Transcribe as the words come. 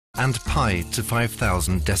and pi to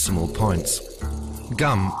 5,000 decimal points.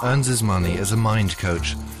 Gum earns his money as a mind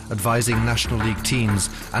coach, advising National League teams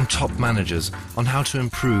and top managers on how to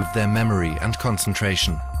improve their memory and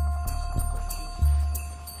concentration.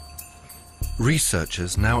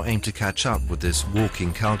 Researchers now aim to catch up with this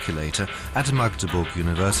walking calculator at Magdeburg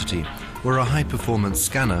University, where a high-performance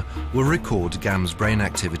scanner will record Gam's brain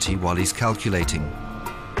activity while he's calculating.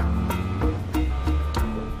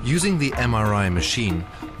 Using the MRI machine,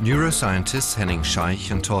 neuroscientists Henning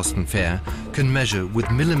Scheich and Thorsten Fehr can measure with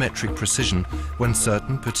millimetric precision when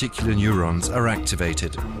certain particular neurons are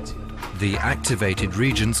activated. The activated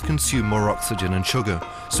regions consume more oxygen and sugar,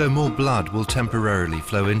 so more blood will temporarily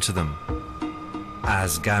flow into them.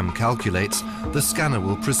 As GAM calculates, the scanner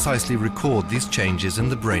will precisely record these changes in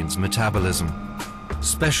the brain's metabolism.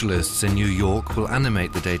 Specialists in New York will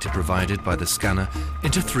animate the data provided by the scanner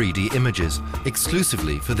into 3D images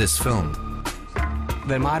exclusively for this film.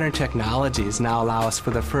 The modern technologies now allow us for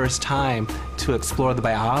the first time to explore the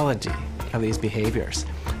biology of these behaviors,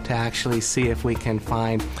 to actually see if we can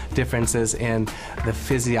find differences in the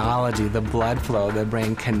physiology, the blood flow, the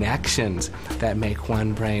brain connections that make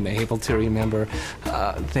one brain able to remember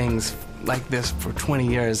things like this for 20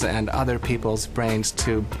 years and other people's brains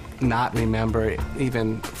to not remember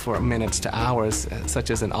even for minutes to hours,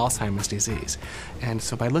 such as in Alzheimer's disease. And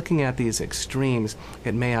so by looking at these extremes,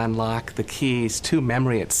 it may unlock the keys to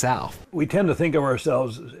memory itself. We tend to think of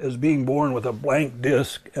ourselves as being born with a blank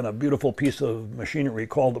disc and a beautiful piece of machinery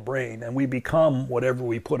called the brain, and we become whatever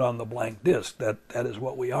we put on the blank disc. That is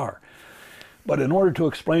what we are. But in order to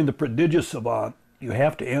explain the prodigious savant, you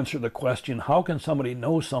have to answer the question, how can somebody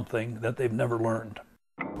know something that they've never learned?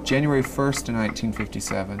 January 1st in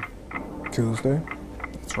 1957. Tuesday.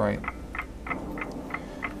 That's right.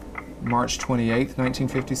 March 28th,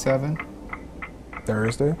 1957.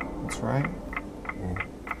 Thursday. That's right.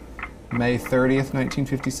 May 30th,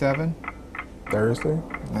 1957. Thursday.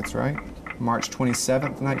 That's right. March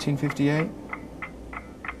 27th, 1958.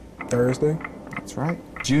 Thursday. That's right.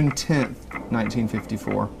 June 10th,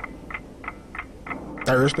 1954.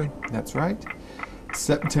 Thursday. That's right.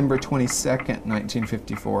 September 22nd,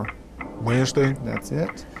 1954. Wednesday. That's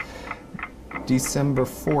it. December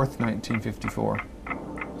 4th, 1954.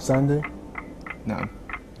 Sunday. No,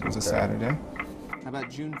 it was a Saturday. How about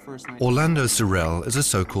June 1st, Orlando Sorel is a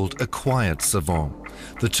so-called acquired savant,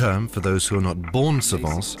 the term for those who are not born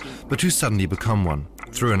savants, but who suddenly become one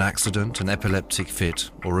through an accident, an epileptic fit,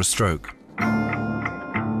 or a stroke.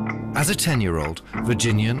 As a 10-year-old,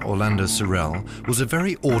 Virginian Orlando Sorel was a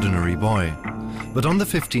very ordinary boy. But on the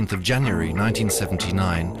 15th of January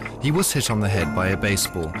 1979, he was hit on the head by a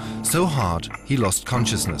baseball so hard he lost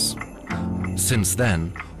consciousness. Since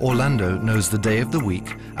then, Orlando knows the day of the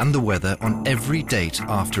week and the weather on every date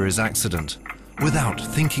after his accident, without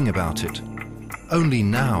thinking about it. Only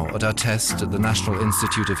now, at our test at the National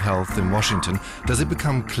Institute of Health in Washington, does it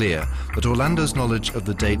become clear that Orlando's knowledge of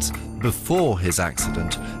the dates before his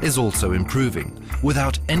accident is also improving,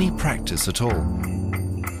 without any practice at all.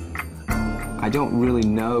 I don't really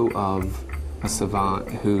know of a savant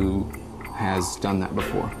who has done that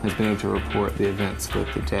before, has been able to report the events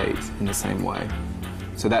with the dates in the same way.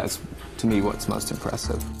 So that's, to me, what's most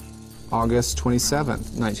impressive. August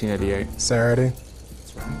 27th, 1988. Saturday.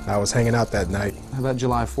 I was hanging out that night. How about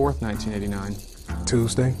July 4th, 1989?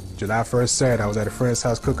 Tuesday. July 1st, Saturday, I was at a friend's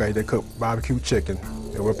house cooking. They cooked barbecue chicken.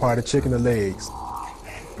 They were part of chicken, the legs.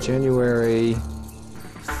 January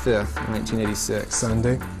 5th, 1986.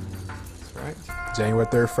 Sunday. That's right. January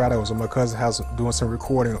 3rd, Friday, I was at my cousin's house doing some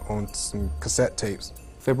recording on some cassette tapes.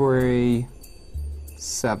 February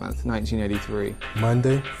 7th, 1983.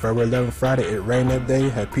 Monday, February 11th, Friday, it rained that day,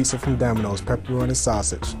 had pizza from Domino's, pepperoni and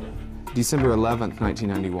sausage. December 11th,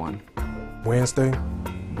 1991. Wednesday,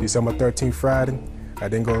 December 13th, Friday, I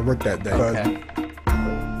didn't go to work that day. Okay.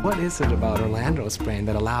 What is it about Orlando's brain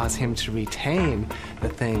that allows him to retain the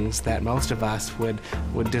things that most of us would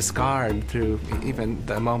discard through even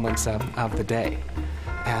the moments of the day?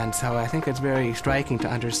 And so I think it's very striking to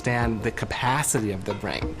understand the capacity of the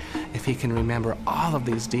brain. If he can remember all of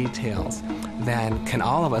these details, then can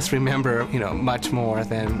all of us remember, much more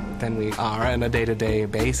than we are on a day-to-day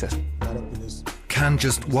basis. Can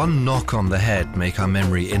just one knock on the head make our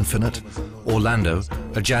memory infinite? Orlando,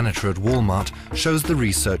 a janitor at Walmart, shows the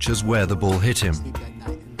researchers where the ball hit him.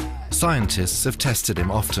 Scientists have tested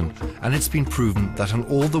him often, and it's been proven that on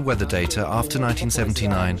all the weather data after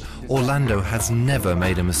 1979, Orlando has never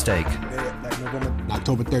made a mistake.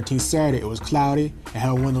 October 13th, Saturday, it was cloudy. It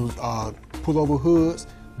had one of those pullover hoods.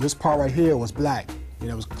 This part right here was black. And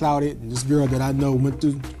it was cloudy. And this girl that I know went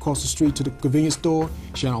across the street to the convenience store.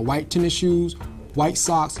 She had on white tennis shoes, white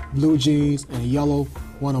socks, blue jeans, and a yellow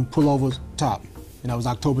one on pullovers top. And that was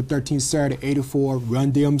October 13th, Saturday, 84,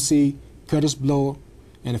 Run DMC, Curtis Blower,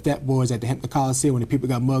 and the Fat Boys at the Hampton Coliseum when the people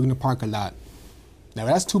got mugged in the parking lot. Now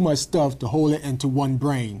that's too much stuff to hold it into one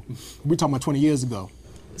brain. We're talking about 20 years ago.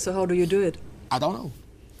 So how do you do it? I don't know.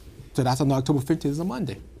 So that's on October 15th is a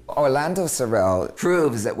Monday. Orlando Sorrell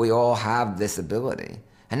proves that we all have this ability,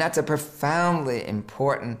 and that's a profoundly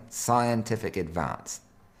important scientific advance.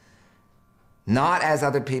 Not as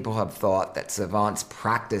other people have thought, that savants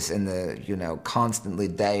practice in the, constantly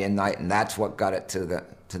day and night, and that's what got it to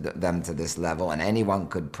them to this level, and anyone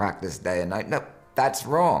could practice day and night. No, that's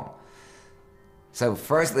wrong. So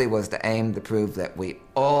firstly was the aim to prove that we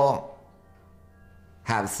all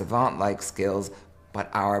have savant-like skills, but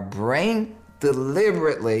our brain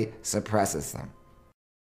deliberately suppresses them.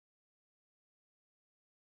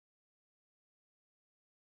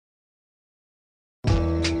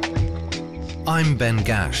 I'm Ben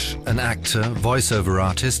Gash, an actor, voiceover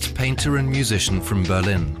artist, painter and musician from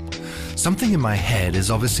Berlin. Something in my head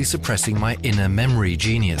is obviously suppressing my inner memory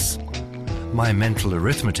genius. My mental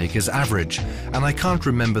arithmetic is average, and I can't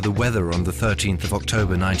remember the weather on the 13th of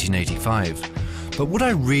October 1985. But would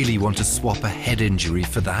I really want to swap a head injury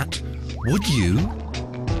for that? Would you?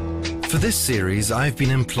 For this series, I've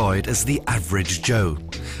been employed as the average Joe.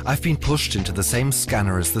 I've been pushed into the same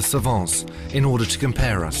scanner as the savants in order to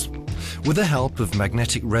compare us. With the help of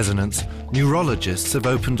magnetic resonance, neurologists have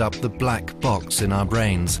opened up the black box in our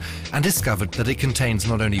brains and discovered that it contains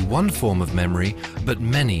not only one form of memory, but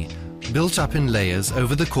many, built up in layers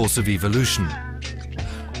over the course of evolution.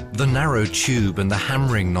 The narrow tube and the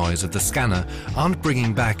hammering noise of the scanner aren't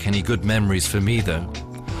bringing back any good memories for me, though.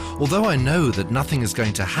 Although I know that nothing is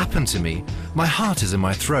going to happen to me, my heart is in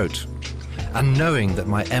my throat. And knowing that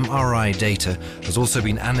my MRI data has also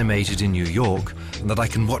been animated in New York and that I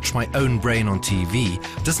can watch my own brain on TV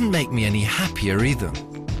doesn't make me any happier either.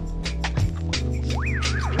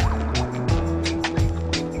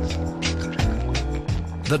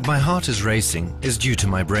 That my heart is racing is due to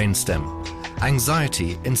my brainstem.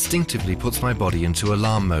 Anxiety instinctively puts my body into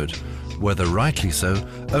alarm mode. Whether rightly so,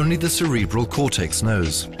 only the cerebral cortex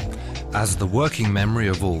knows. As the working memory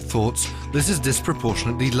of all thoughts, this is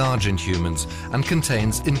disproportionately large in humans and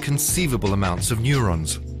contains inconceivable amounts of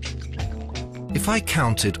neurons. If I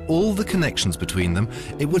counted all the connections between them,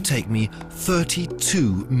 it would take me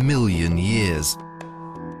 32 million years.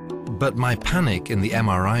 But my panic in the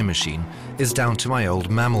MRI machine is down to my old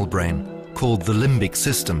mammal brain, called the limbic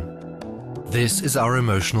system. This is our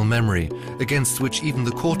emotional memory, against which even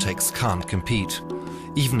the cortex can't compete,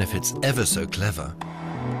 even if it's ever so clever.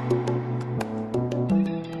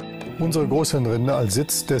 Unsere Großhirnrinde als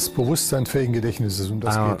Sitz des bewusstseinsfähigen Gedächtnisses.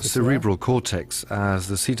 Our cerebral cortex as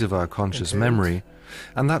the seat of our conscious memory,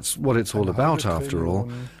 and that's what it's all about after all,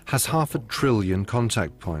 has 500 billion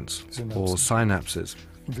contact points, or synapses.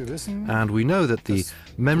 And we know that the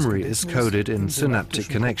memory is coded in synaptic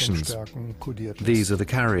connections. These are the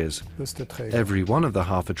carriers. Every one of the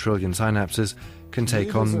 500 billion synapses can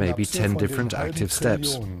take on maybe 10 different active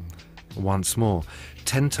steps. Once more,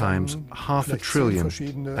 10 times 500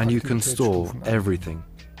 billion, and you can store everything.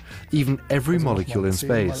 Even every molecule in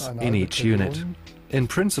space, in each unit. In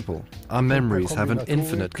principle, our memories have an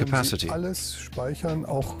infinite capacity. Alles speichern,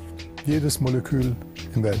 auch jedes Molekül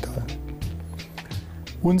im Weltall.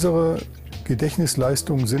 Unsere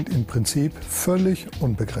Gedächtnisleistungen sind im Prinzip völlig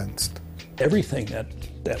unbegrenzt. Everything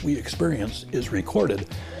that we experience is recorded,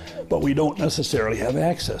 but we don't necessarily have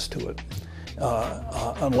access to it.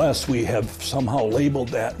 Unless we have somehow labeled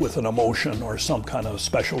that with an emotion or some kind of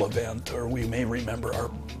special event, or we may remember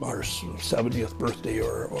our 70th birthday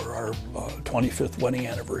or our 25th wedding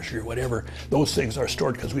anniversary or whatever. Those things are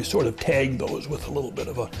stored because we sort of tag those with a little bit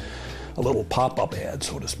of a little pop-up ad,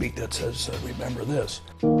 so to speak, that says, remember this.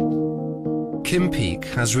 Kim Peek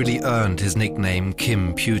has really earned his nickname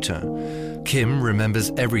Kim-puter. Kim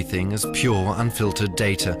remembers everything as pure, unfiltered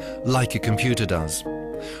data, like a computer does.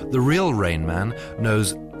 The real Rain Man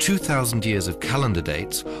knows 2,000 years of calendar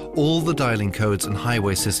dates, all the dialing codes and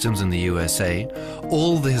highway systems in the USA,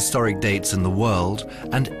 all the historic dates in the world,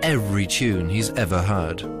 and every tune he's ever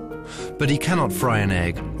heard. But he cannot fry an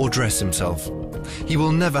egg or dress himself. He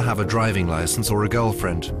will never have a driving license or a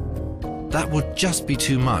girlfriend. That would just be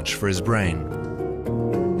too much for his brain.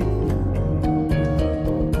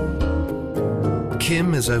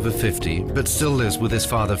 Kim is over 50, but still lives with his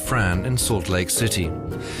father Fran in Salt Lake City.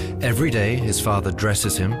 Every day, his father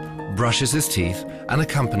dresses him, brushes his teeth, and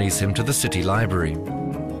accompanies him to the city library.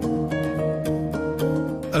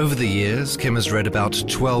 Over the years, Kim has read about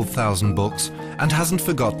 12,000 books and hasn't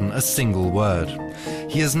forgotten a single word.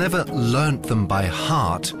 He has never learnt them by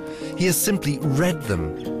heart. He has simply read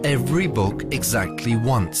them, every book exactly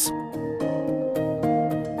once.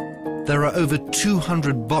 There are over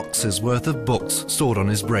 200 boxes worth of books stored on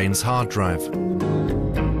his brain's hard drive.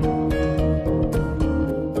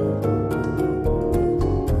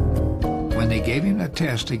 When they gave him the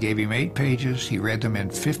test, they gave him 8 pages. He read them in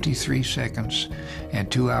 53 seconds,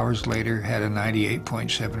 and 2 hours later had a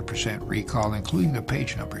 98.7% recall, including the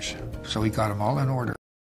page numbers. So he got them all in order.